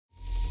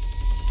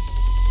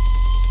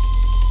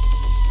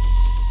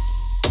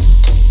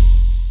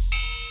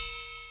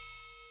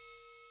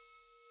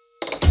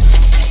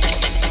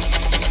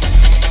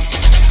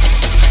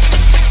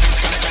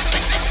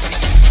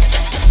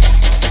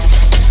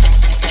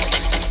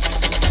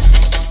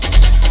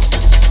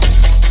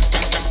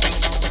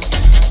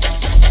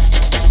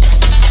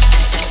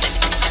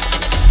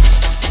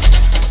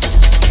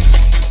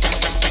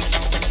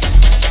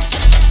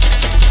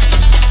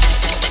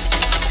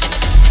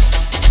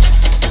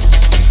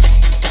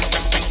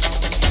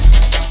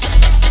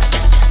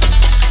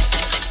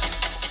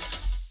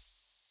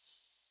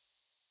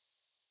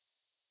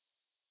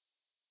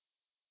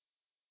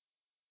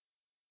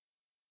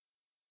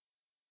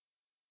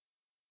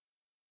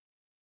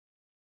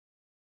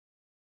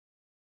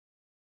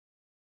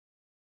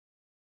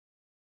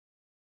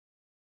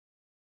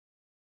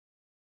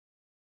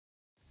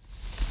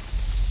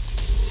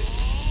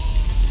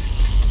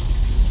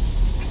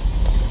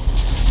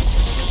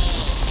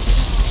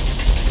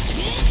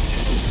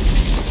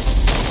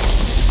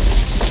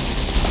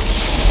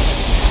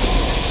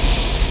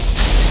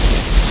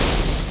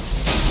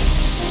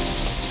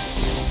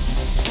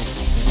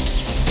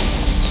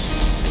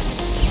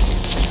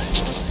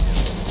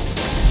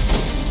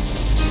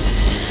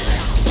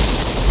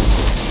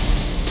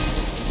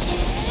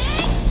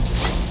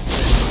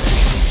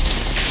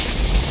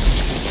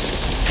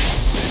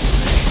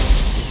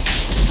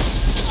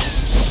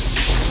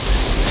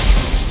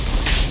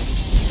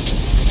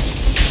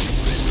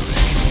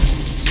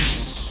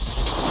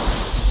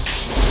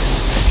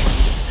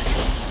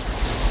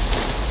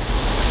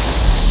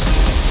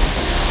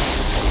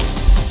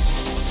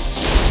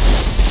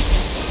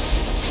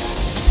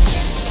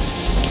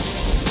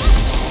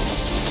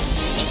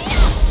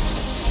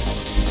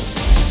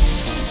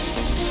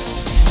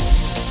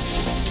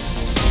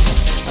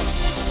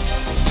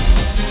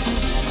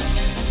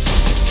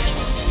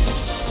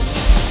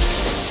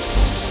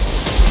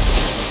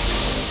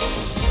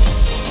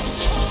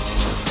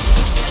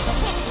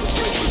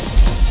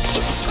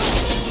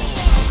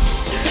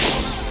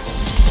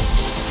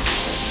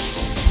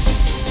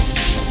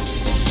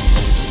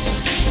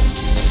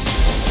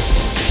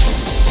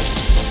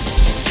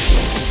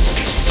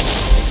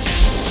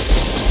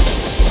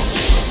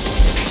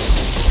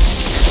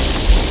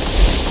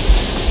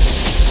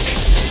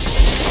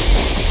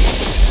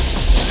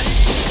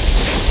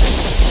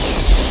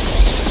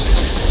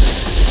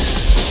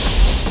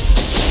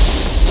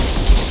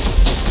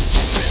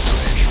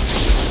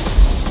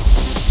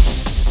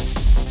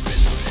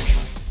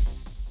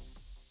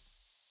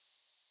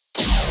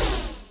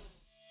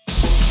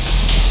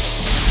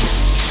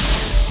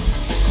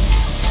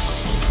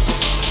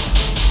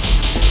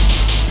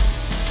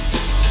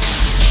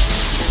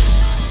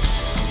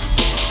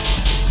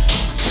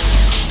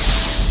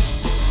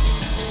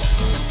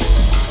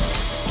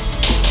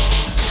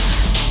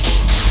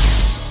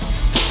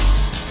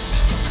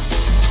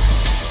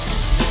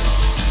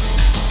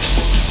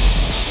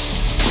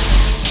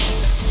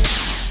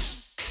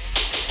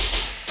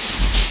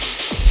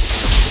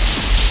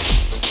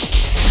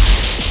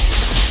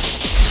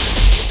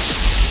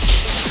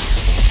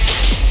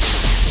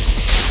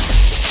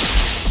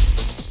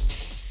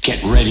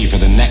Get ready for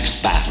the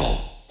next battle.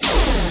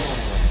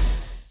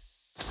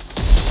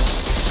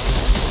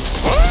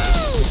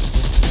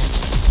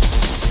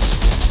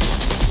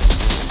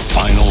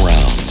 Final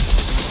round.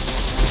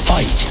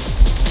 Fight.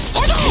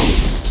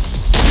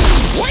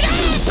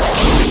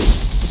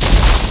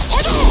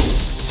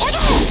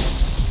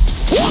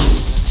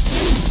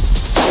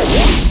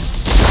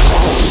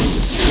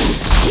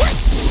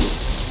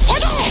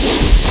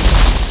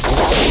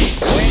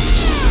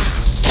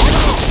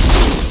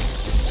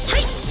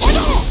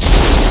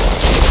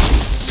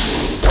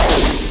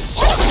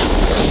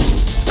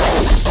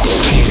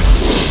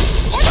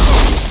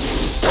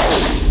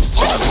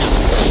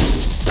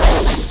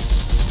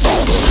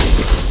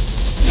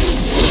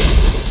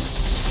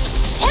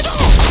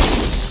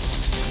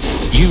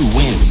 You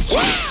win.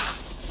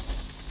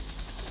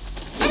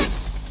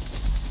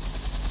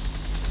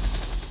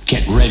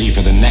 Get ready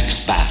for the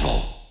next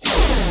battle.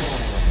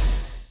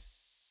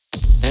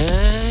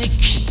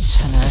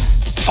 귀찮아.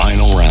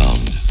 Final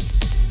round.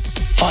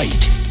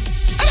 Fight.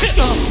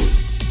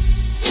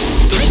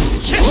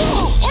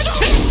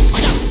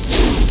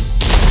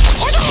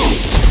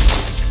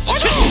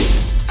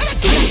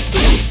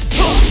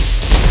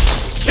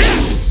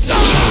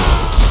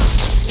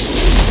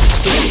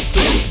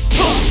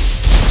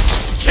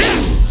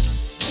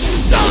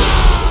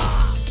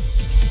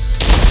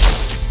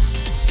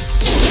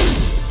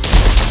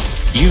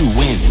 You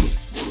win.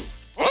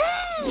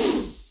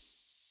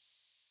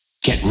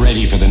 Get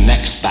ready for the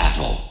next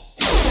battle.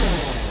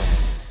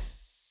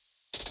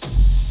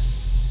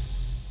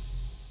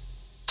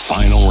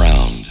 Final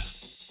round.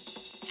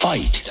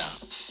 Fight.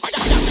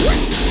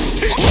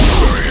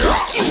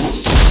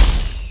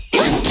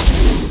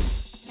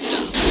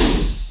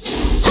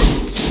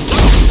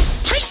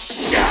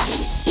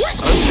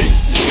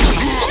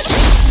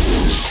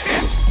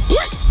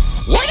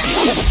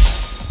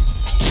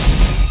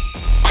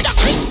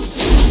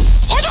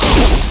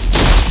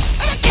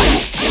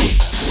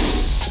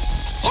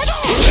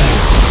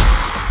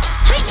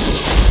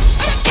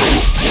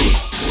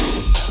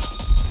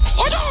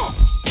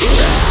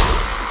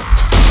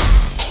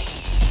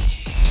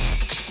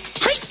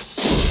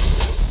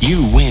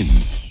 You win.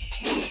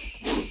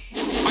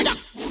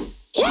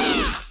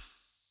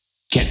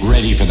 Get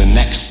ready for the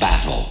next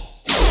battle.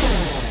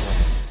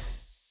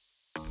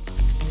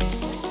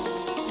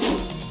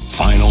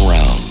 Final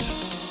round.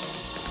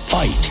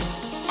 Fight.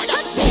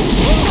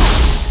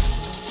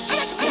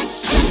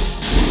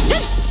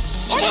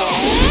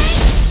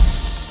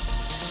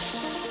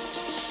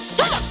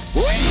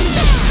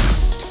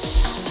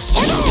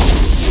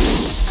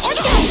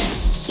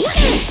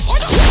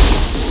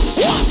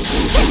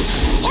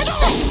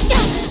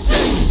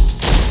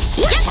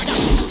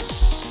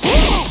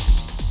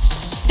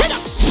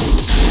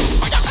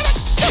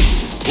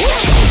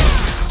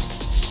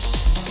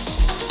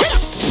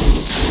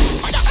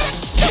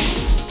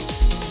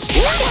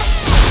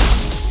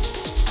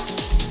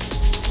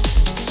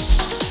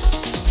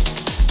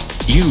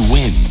 You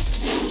win.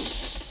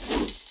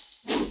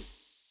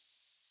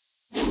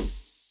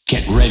 Get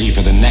ready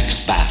for the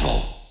next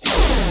battle.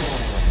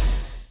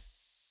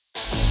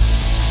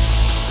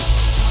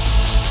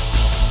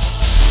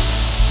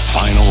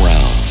 Final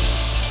round.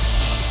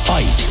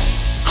 Fight.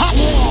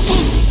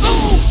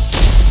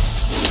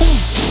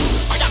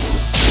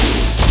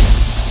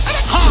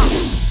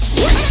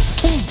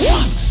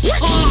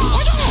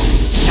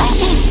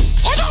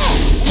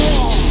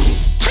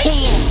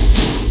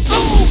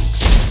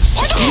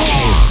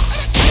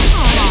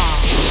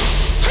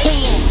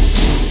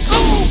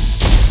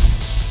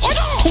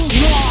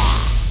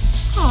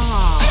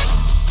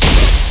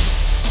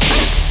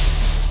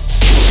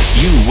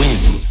 You win.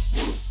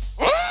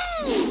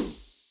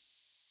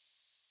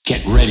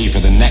 Get ready for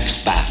the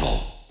next battle.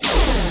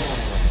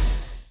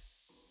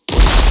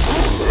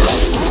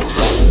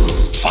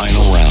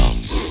 Final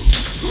round.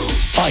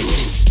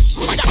 Fight.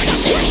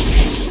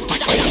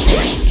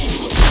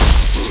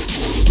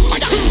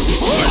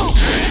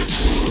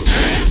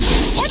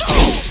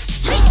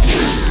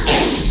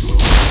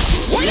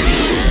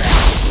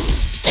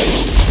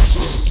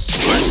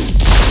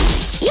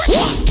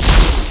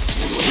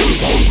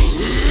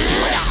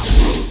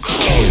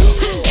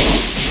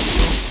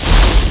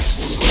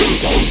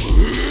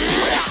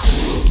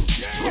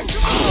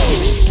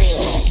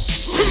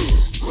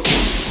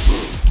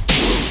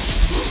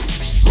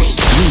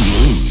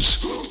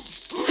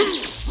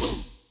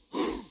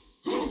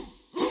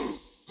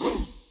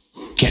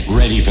 Get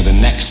ready for the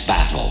next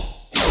battle.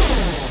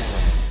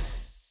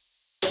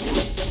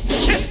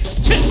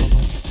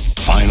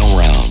 Final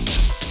round.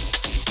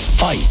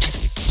 Fight.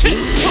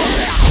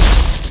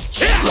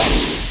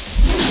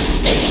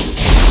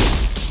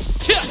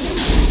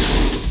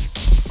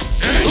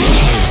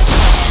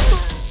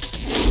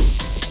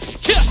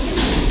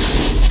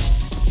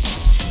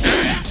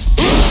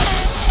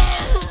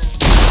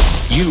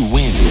 You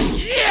win.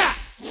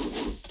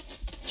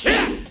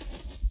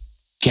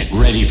 Get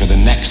ready for the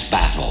next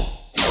battle.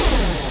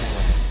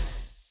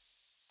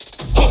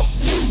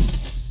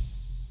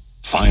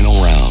 Final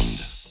round.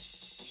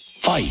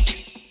 Fight.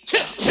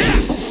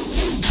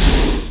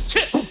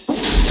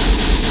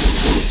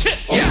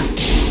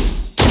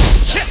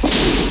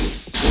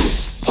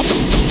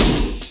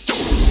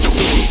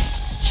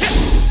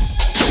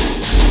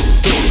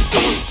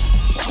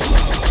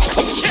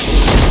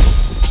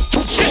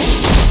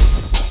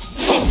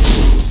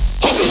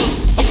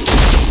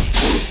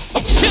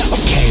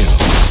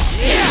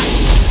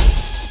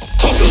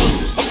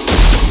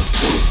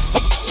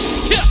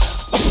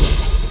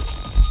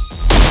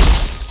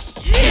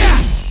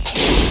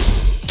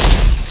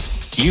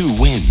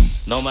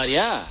 너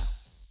말이야.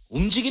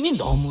 움직임이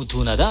너무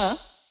둔하다.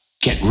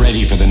 Get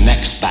ready for the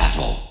next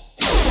battle.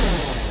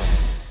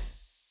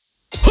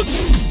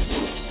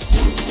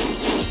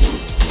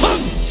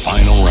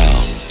 Final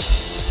round.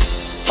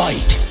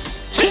 Fight.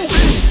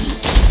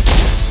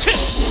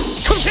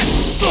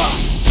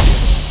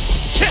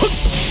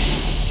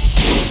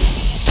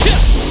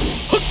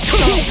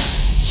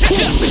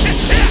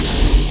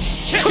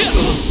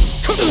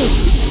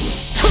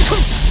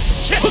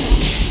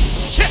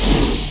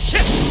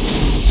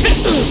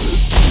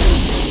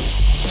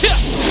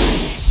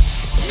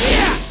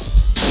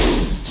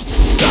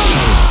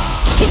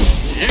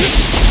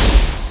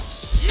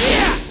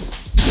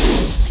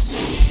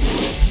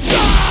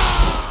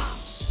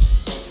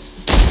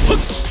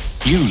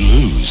 You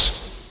lose.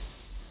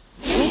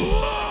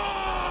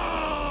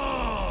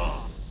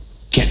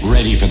 Get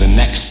ready for the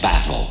next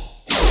battle.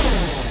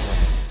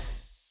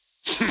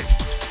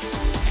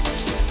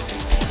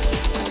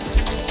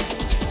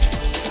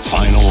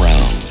 Final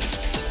round.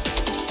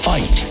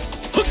 Fight.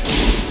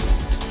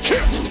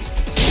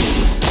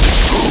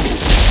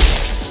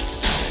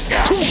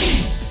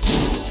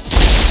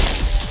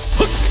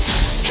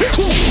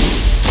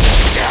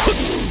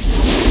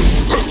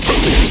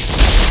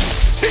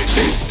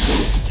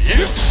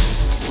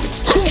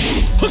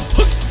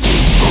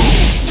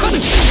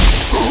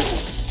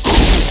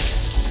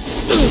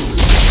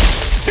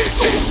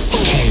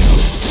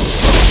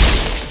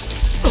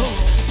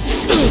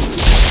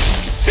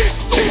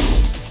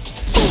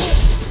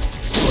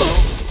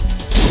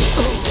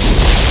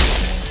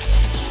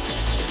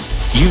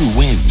 You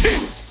win.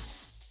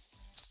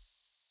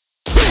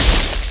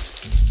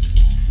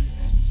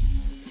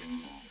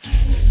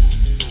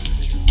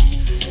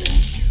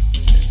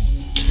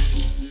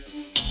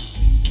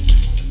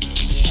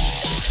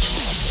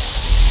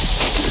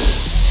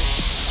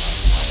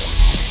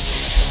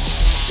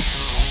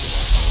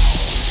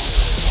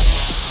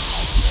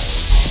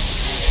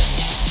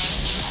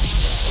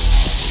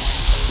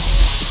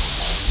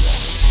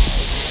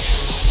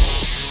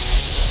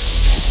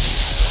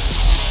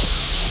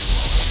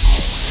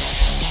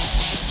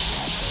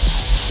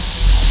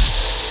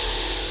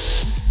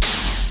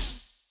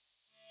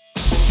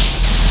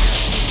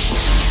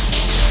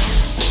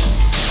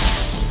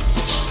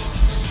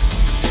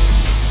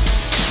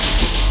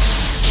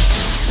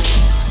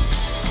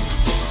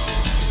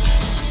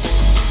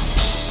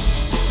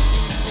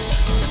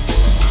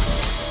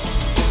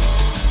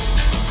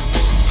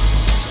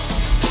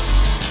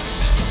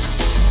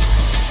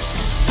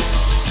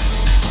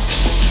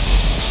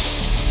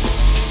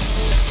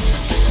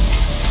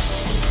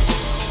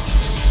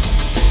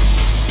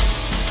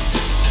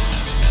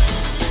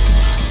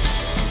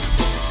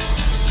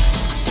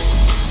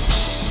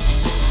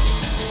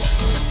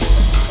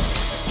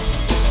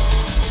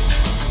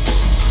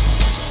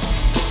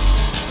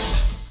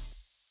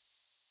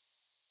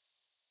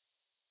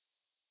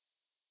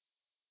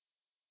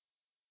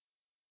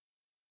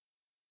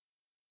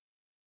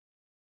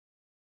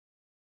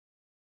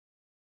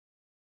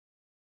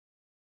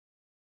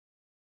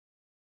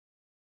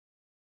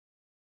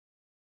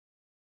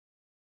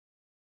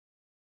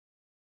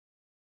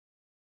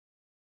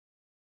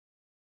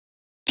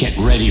 Get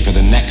ready for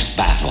the next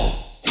battle.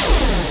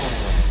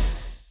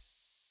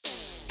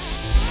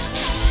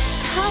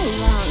 How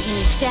long can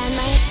you stand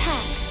my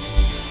attacks?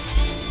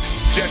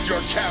 Get your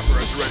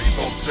cameras ready,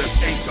 folks.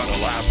 This ain't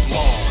gonna last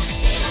long.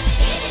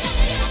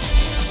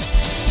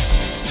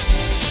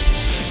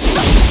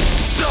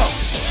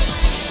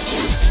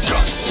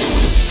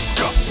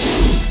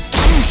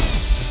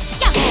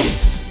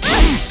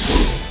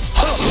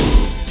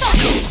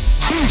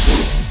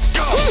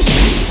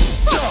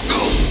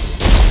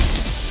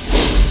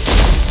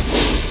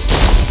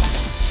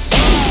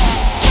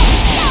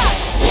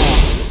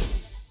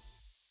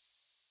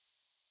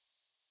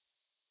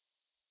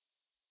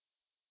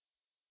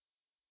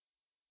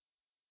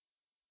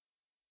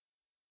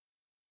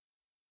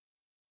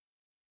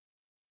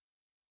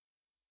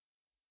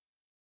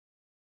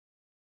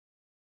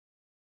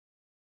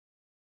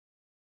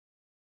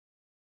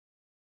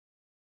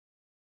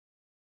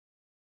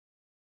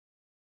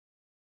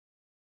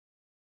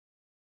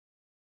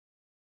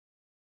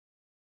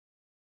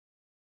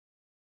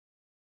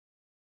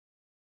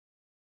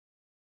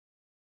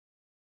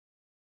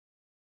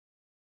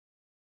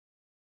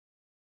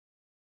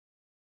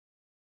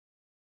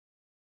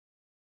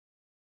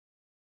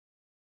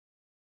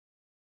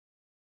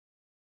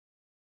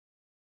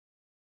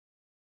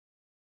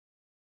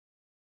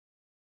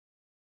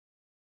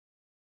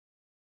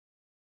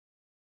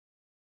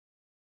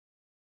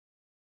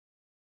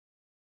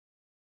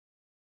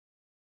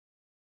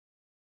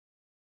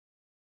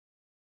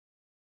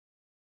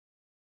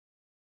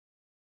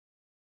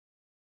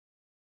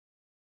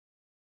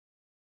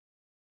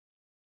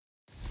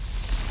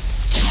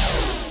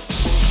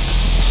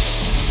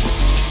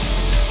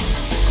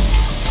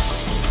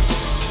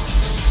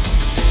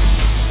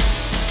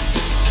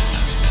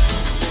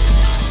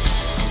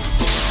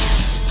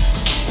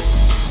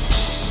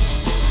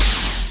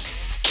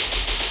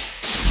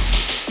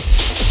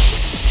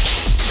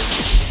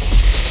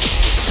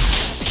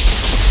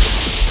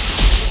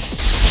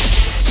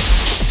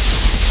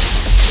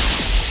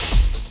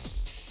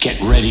 Get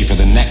ready for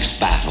the next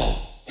battle.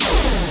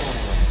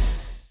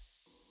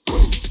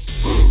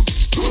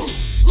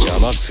 邪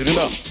魔する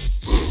な。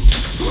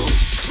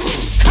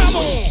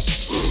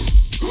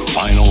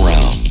Final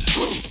round.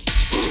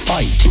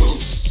 Fight.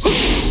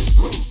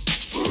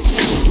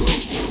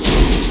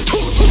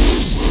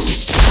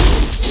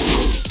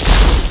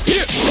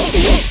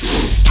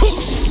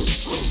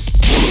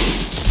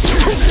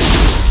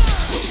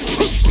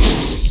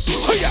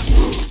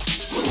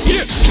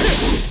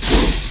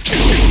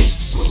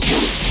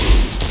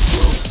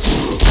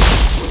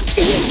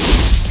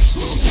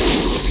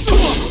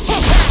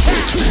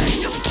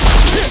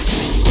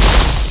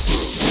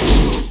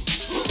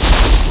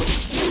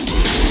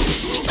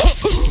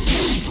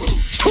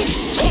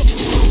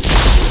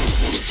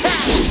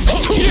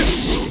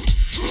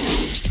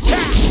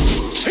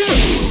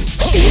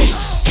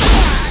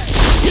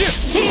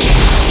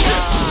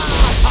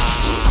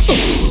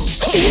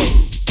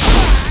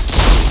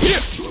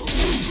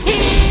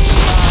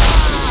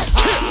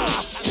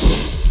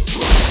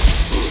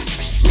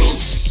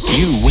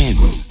 You win.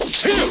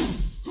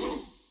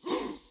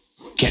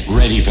 Get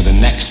ready for the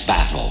next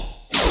battle.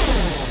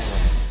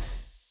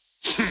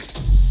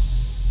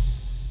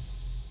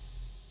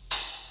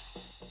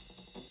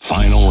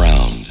 Final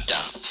round.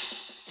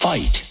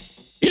 Fight.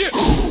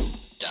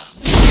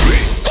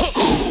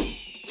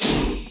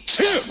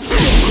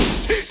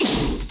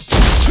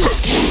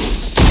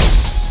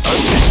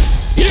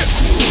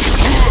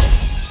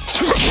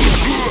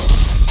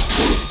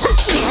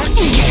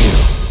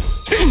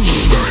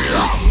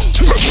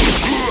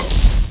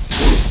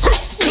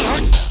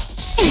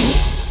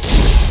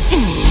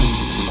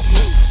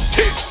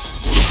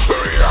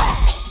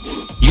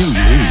 You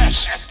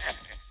lose.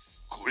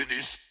 これ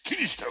ですっき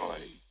りしたわい。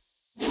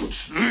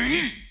つ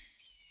い。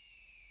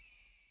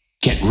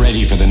Get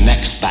ready for the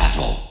next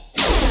battle.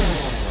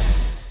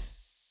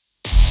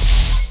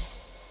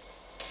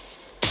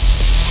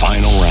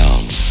 Final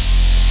round.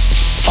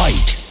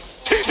 Fight.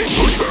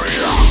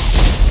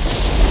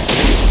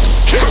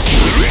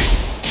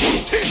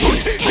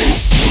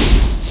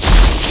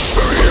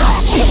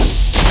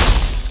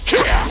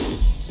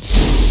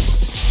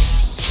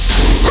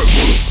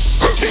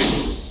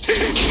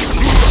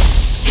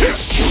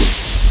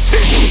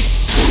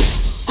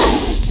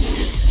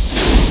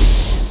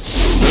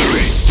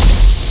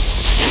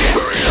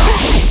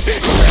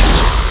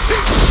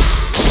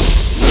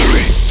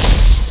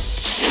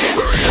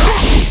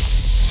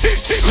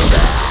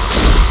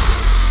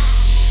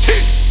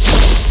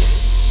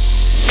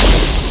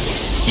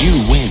 You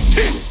win.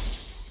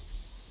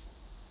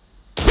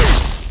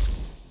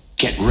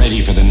 Get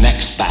ready for the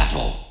next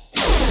battle.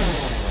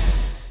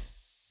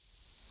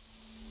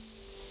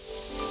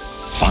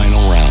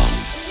 Final round.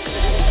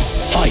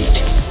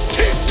 Fight.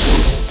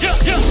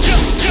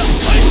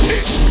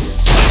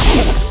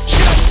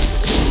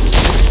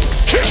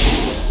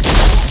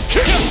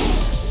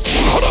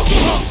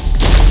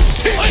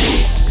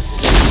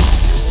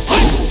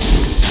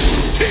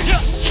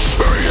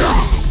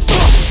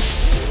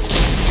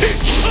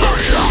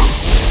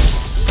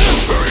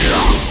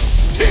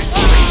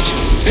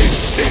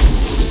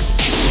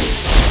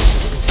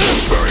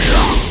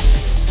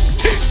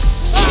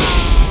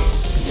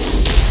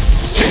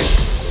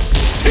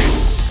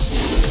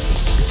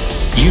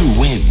 You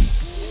win.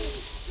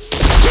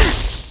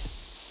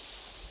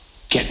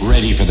 Get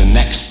ready for the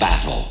next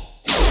battle.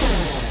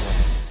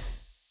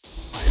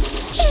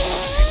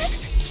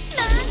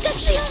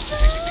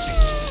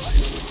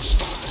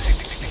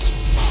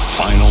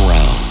 Final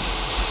round.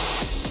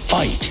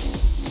 Fight.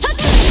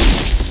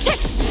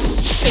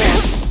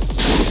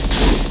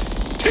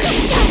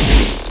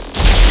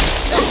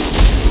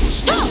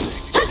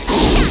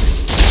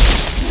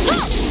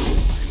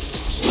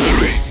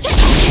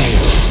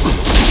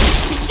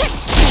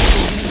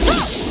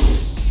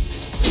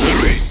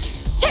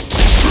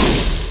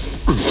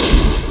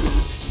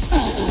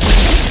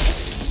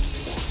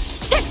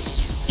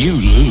 You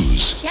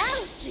lose.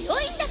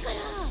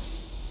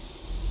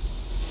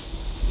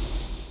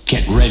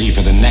 Get ready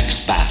for the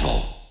next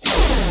battle.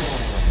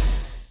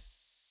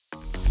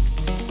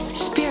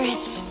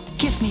 Spirits,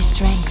 give me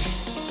strength.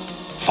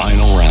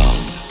 Final round.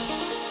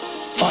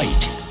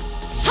 Fight.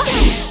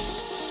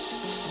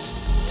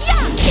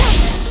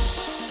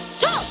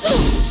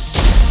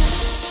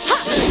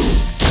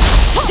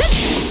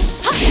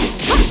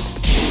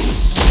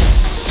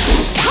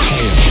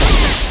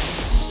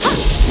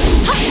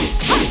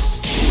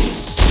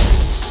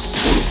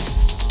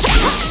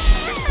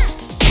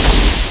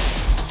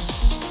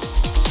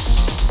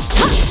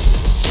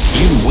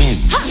 You win.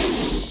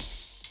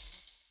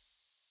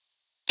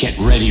 Get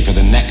ready for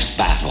the next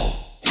battle.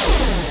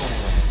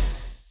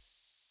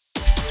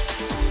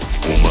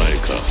 お前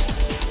か。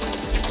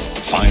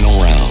Final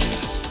round.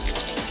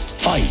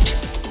 Fight.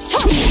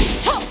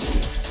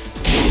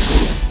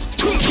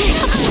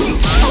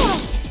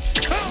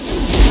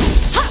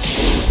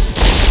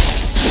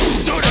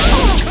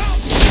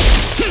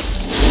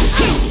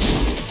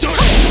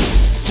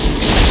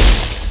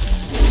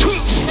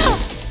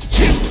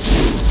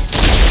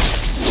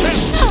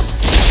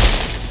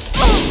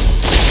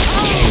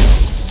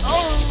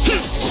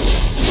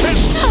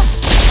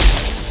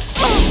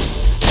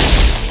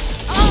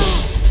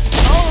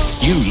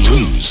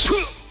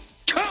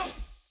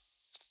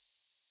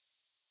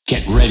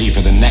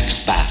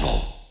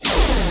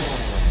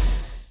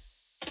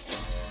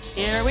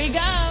 Here we go.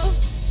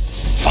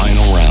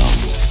 Final round.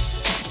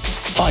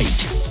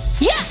 Fight.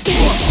 Yeah.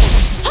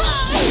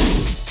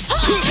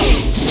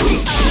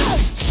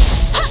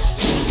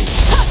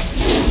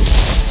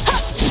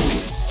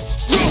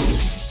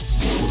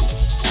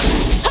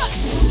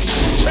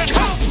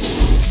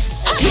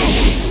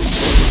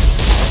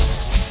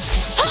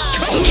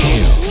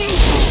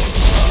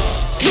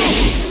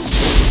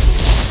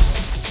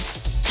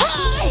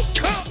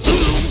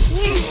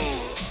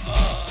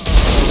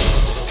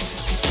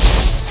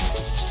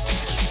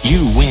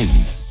 You win.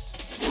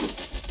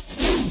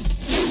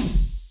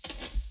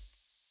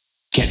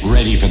 Get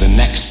ready for the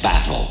next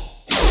battle.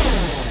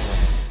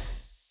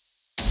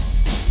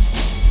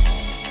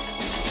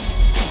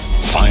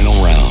 Final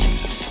round.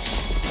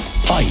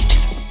 Fight.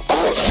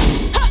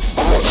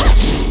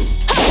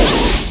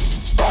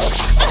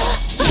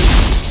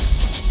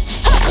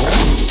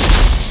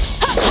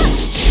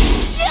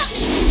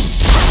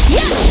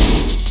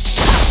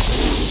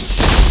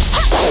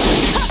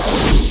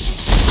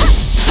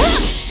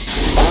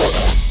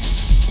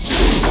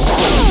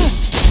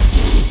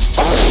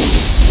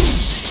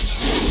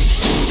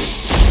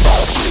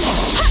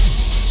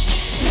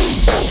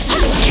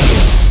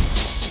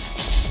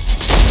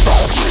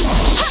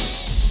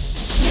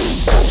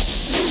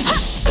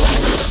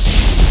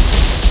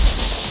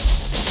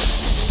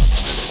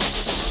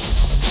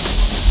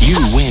 You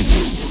win.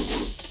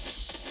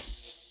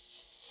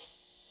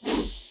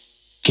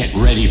 Get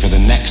ready for the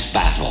next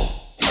battle.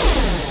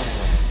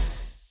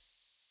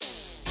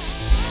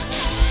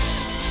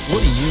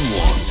 What do you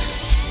want?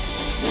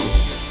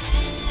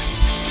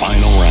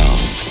 Final round.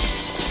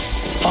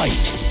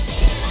 Fight.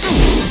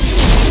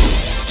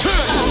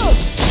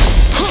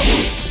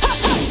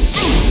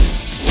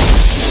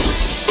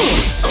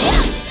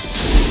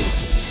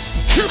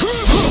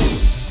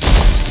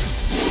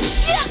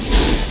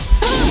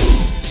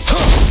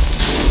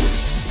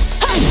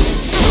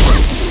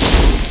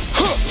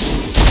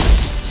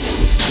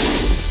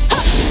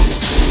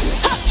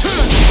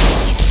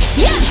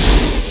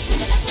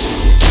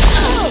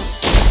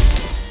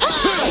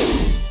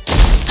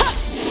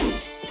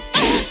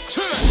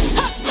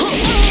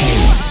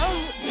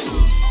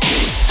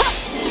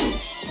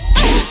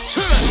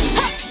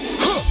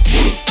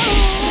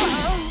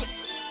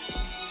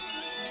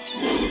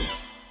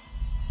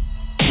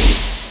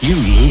 You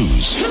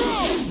lose.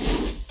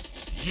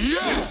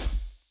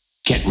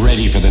 Get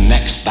ready for the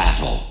next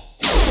battle.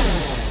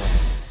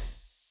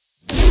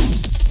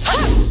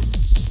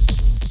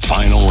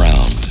 Final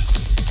round.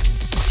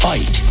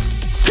 Fight.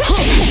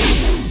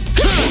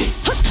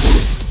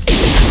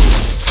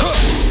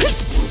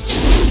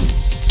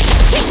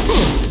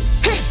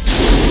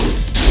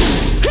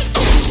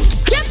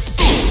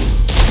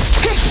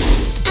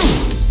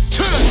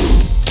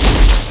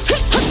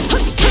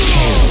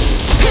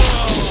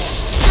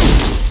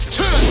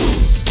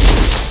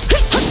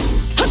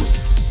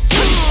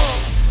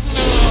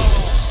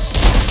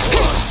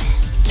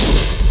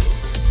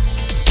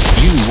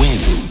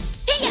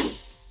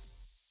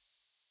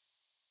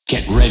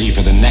 Get ready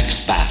for the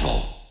next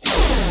battle.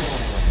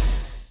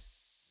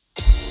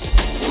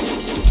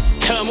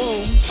 Come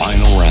on.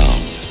 Final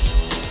round.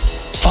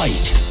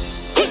 Fight.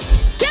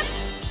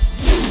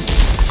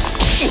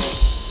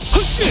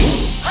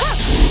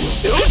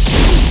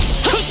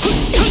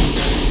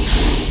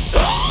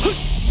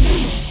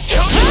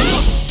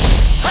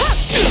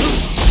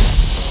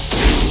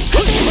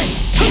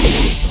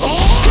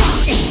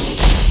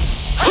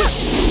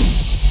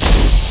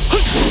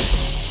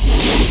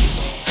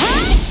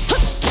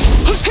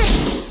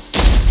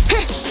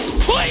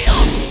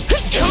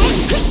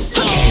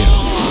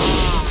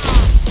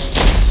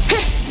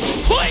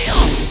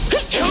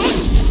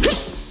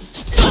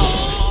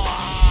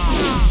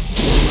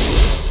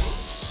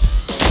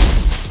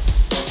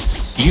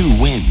 You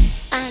win.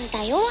 あん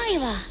た弱い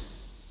わ。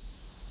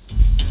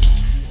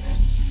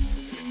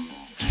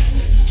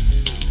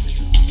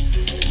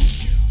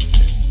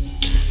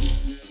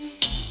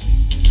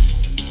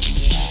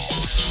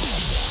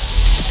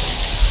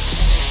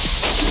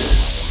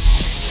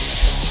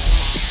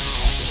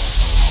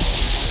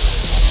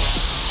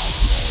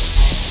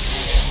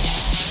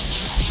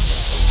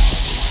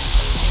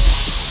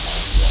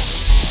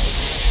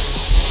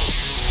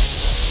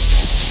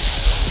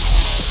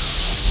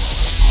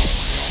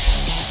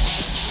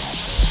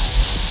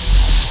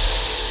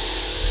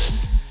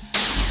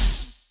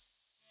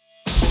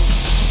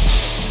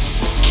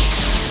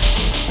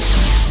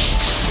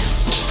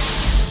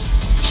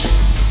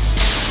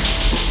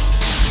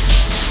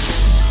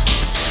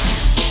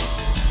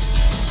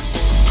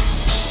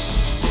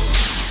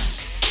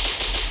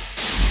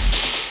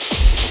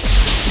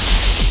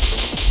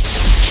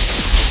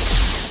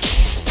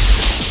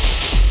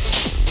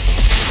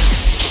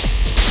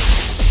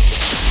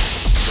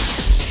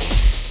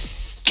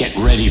Get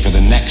ready for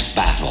the next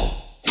battle.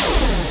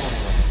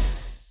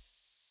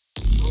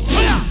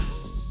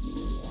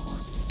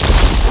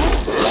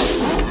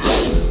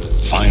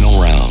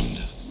 Final round.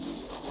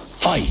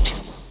 Fight.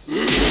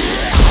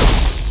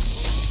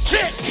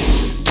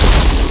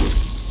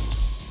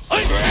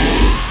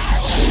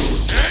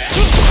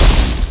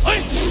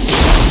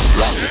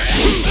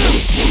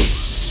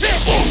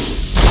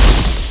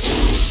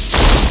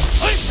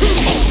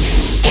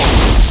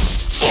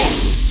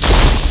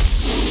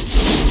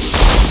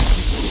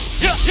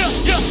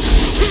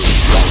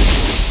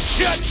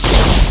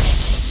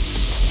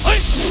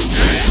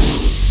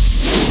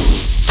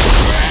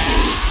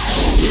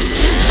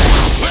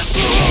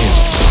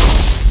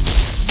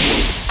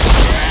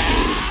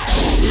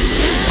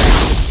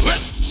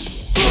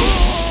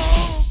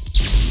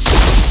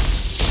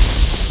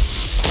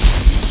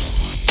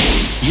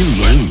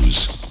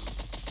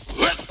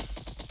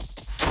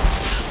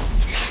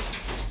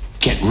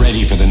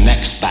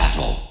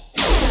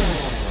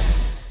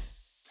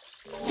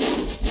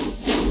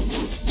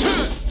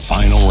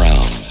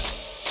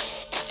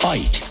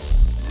 Fight!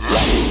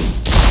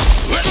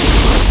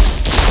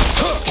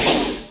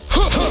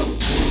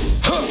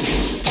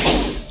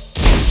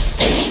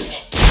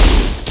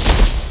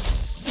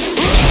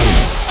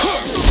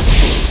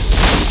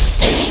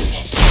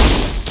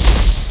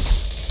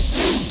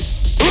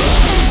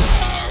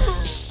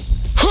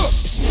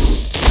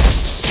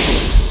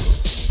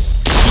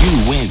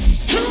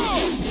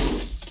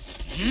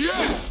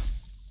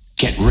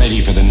 Get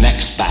ready for the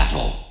next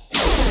battle.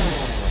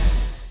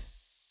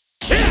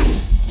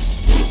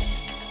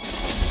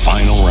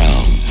 Final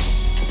round.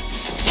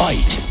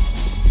 Fight!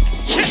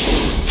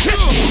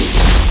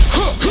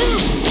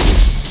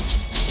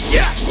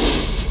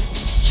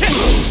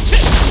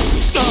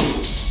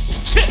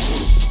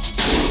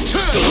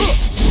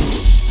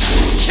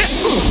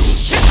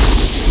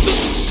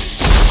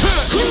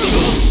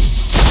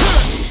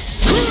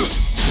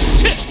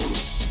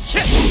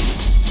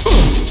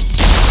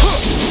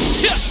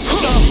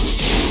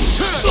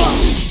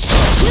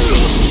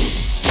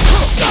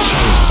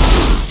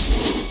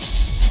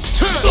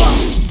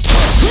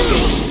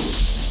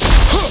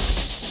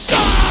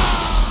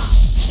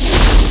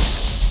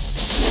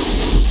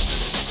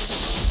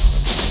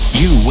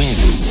 You win.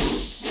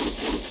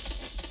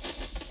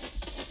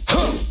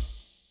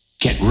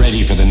 Get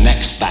ready for the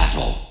next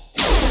battle.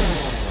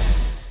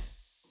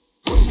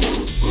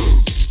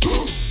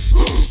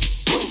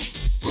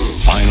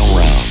 Final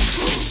round.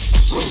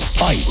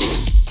 Fight!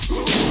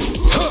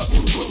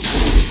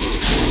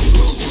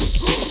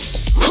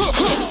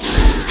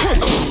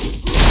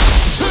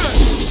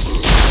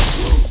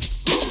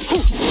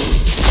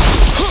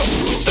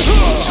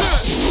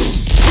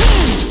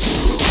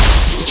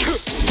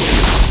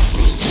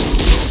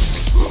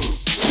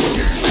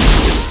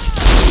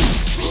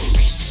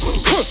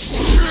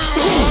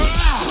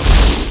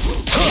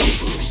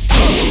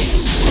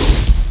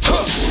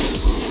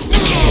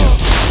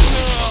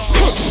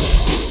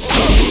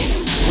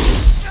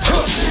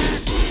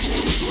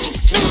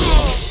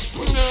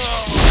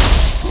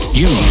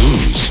 You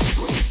lose.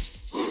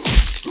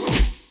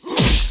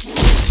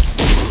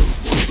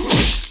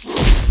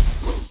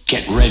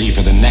 Get ready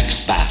for the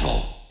next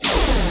battle.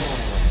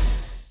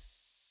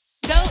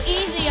 Go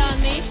easy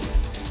on me.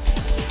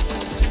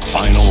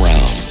 Final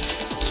round.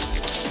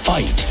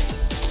 Fight!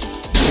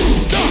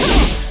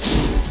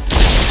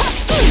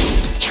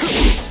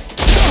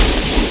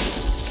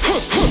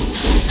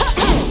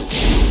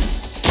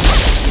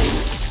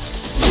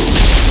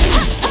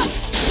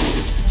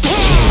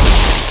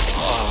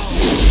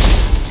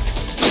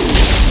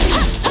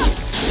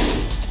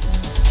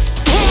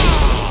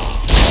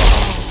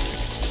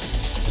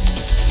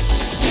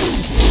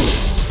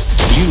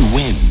 You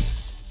win.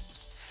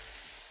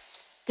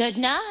 Good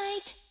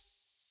night.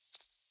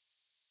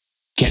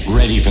 Get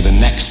ready for the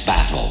next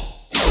battle.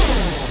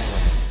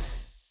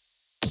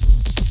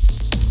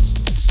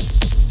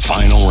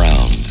 Final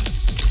round.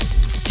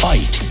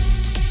 Fight!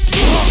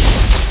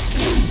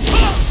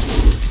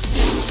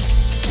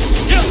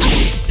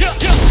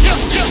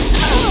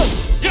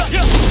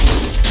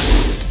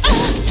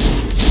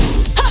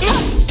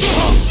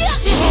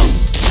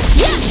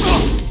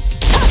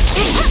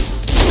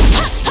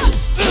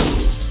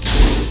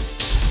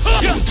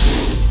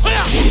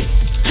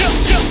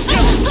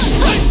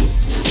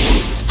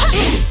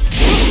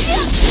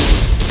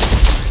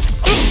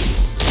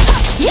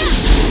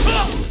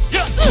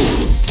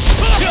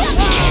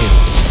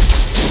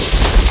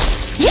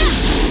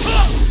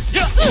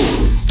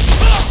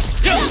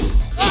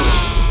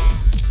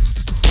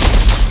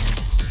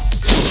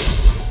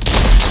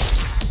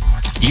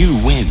 You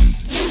win.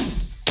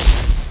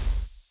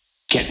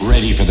 Get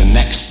ready for the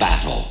next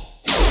battle.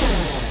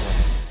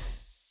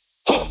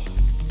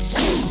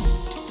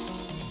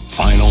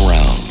 Final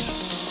round.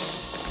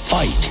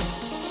 Fight!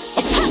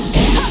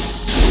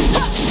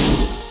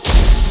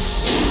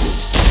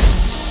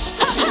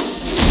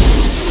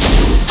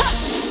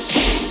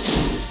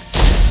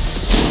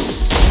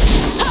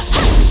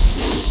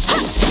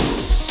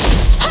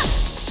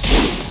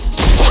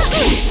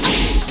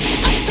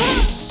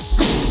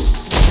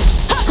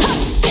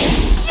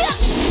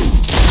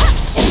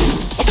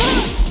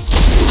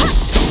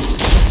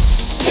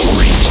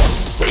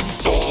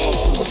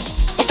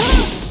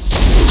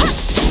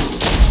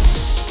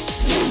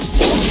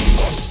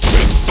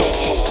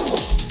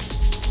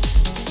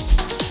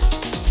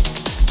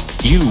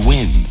 You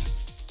win.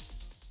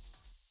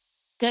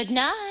 Good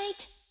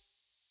night.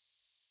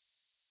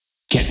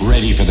 Get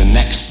ready for the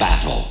next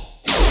battle.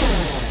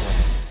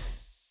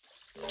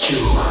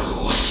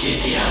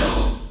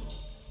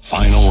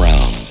 Final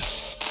round.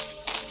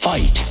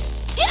 Fight!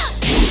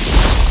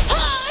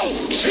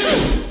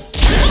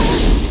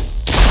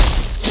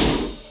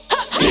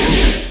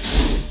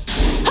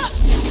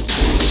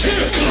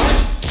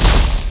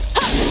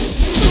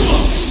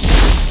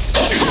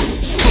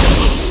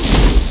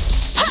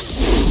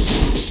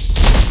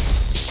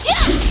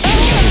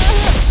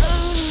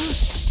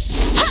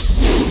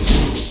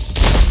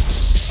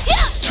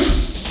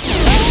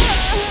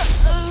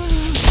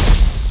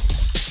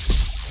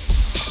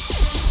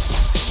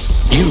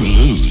 You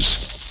lose.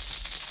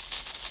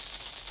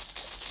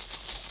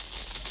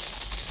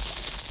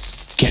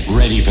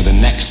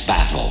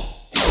 battle.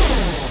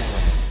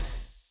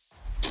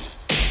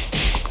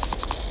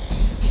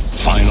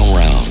 Final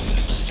round.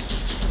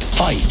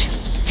 Fight!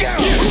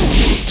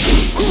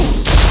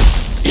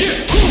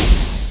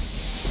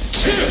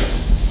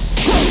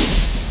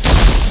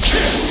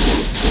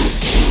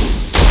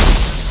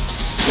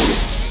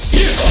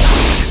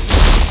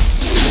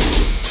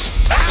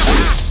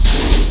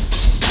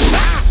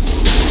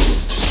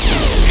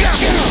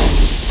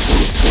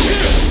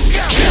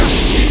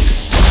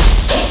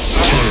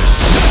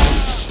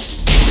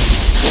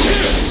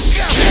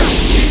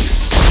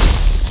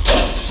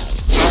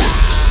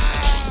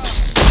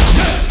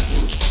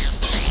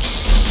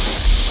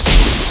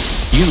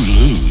 You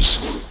lose.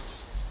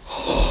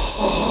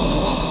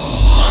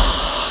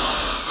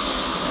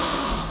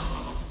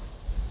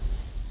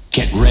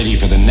 Get ready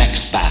for the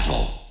next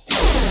battle.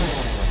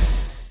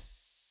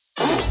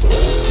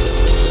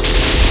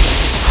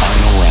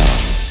 Final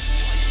round.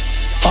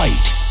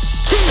 Fight!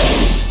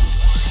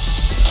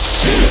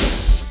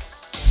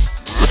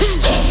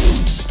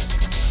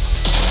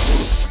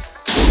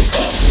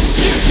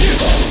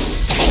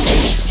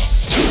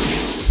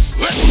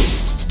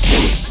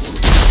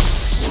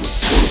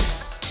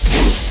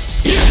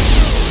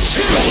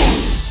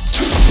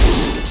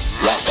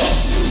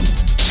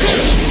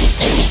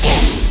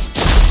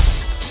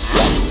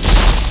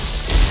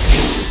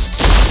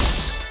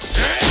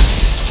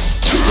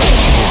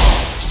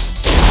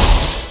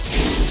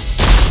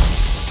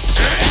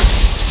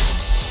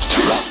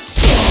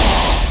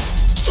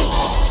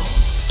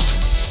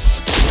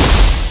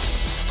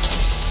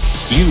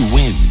 You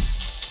win.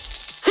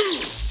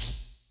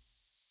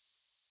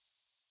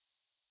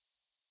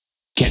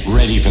 Get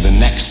ready for the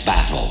next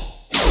battle.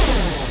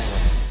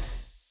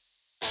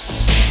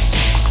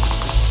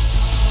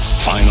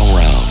 Final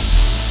round.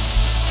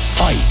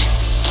 Fight!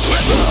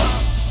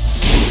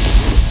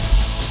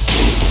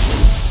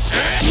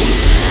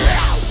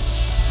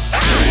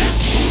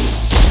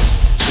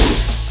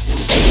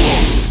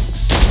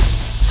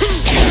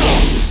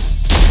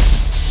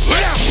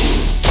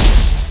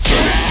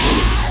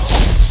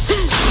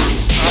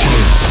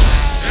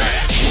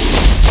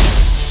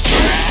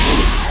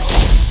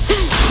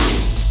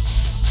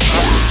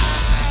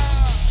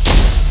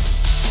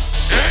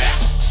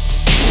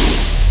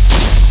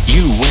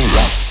 You win.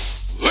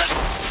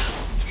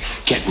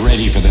 Get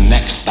ready for the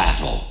next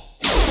battle.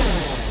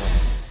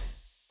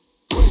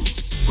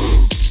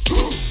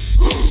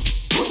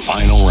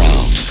 Final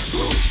round.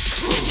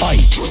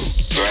 Fight!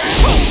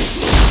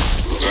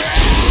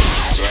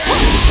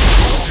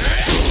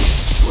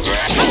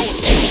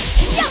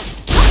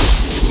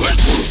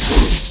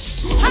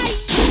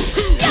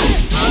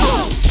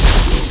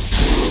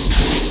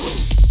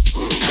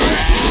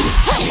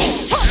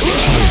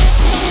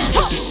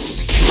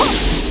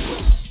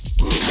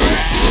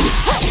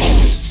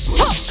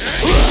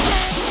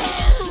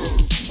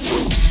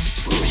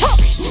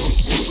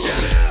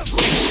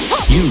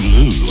 You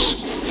lose.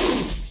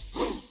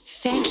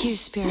 Thank you,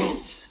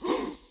 spirits.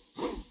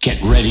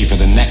 Get ready for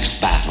the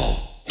next battle.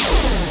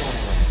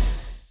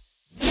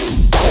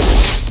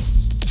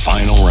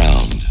 Final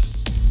round.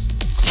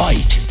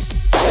 Fight!